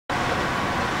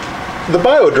The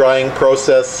biodrying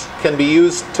process can be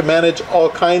used to manage all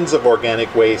kinds of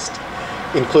organic waste,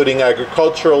 including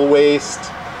agricultural waste,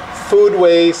 food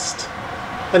waste,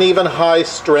 and even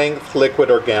high-strength liquid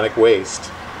organic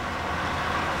waste.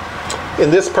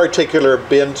 In this particular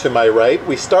bin to my right,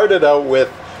 we started out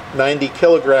with 90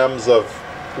 kilograms of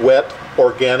wet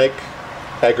organic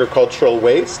agricultural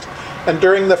waste, and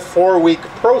during the 4-week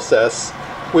process,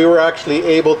 we were actually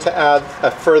able to add a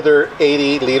further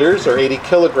 80 liters or 80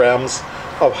 kilograms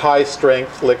of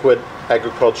high-strength liquid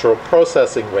agricultural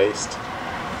processing waste.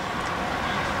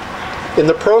 In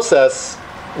the process,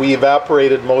 we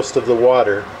evaporated most of the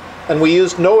water, and we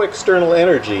used no external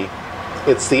energy.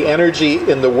 It's the energy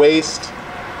in the waste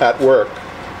at work.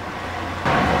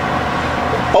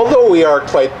 Although we are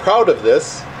quite proud of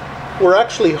this, we're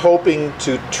actually hoping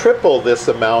to triple this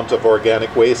amount of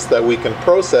organic waste that we can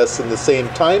process in the same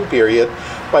time period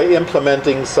by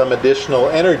implementing some additional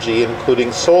energy,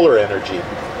 including solar energy.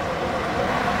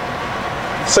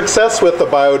 Success with the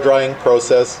biodrying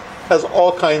process has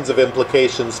all kinds of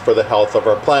implications for the health of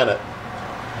our planet,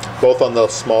 both on the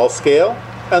small scale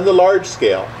and the large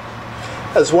scale.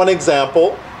 As one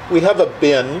example, we have a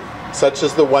bin, such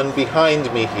as the one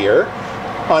behind me here,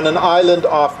 on an island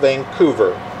off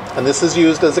Vancouver. And this is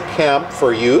used as a camp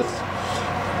for youth,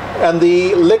 and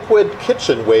the liquid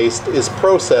kitchen waste is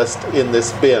processed in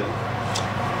this bin.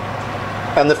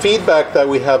 And the feedback that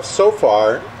we have so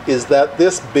far is that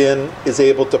this bin is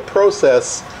able to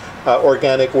process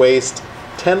organic waste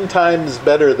 10 times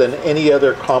better than any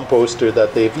other composter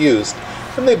that they've used,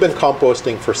 and they've been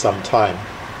composting for some time.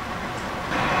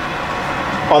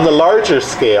 On the larger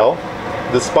scale,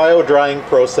 this biodrying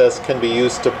process can be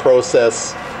used to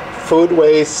process food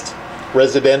waste,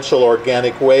 residential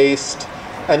organic waste,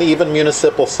 and even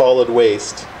municipal solid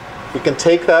waste. We can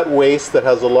take that waste that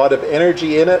has a lot of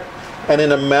energy in it and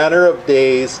in a matter of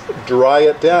days dry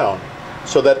it down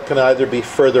so that it can either be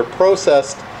further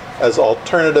processed as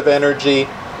alternative energy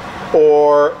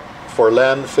or for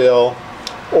landfill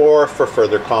or for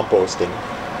further composting.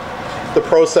 The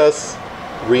process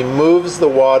removes the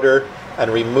water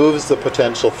and removes the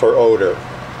potential for odor.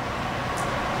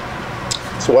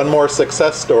 It's one more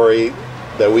success story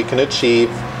that we can achieve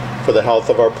for the health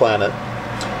of our planet.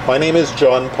 My name is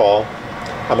John Paul.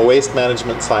 I'm a waste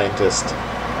management scientist.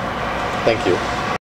 Thank you.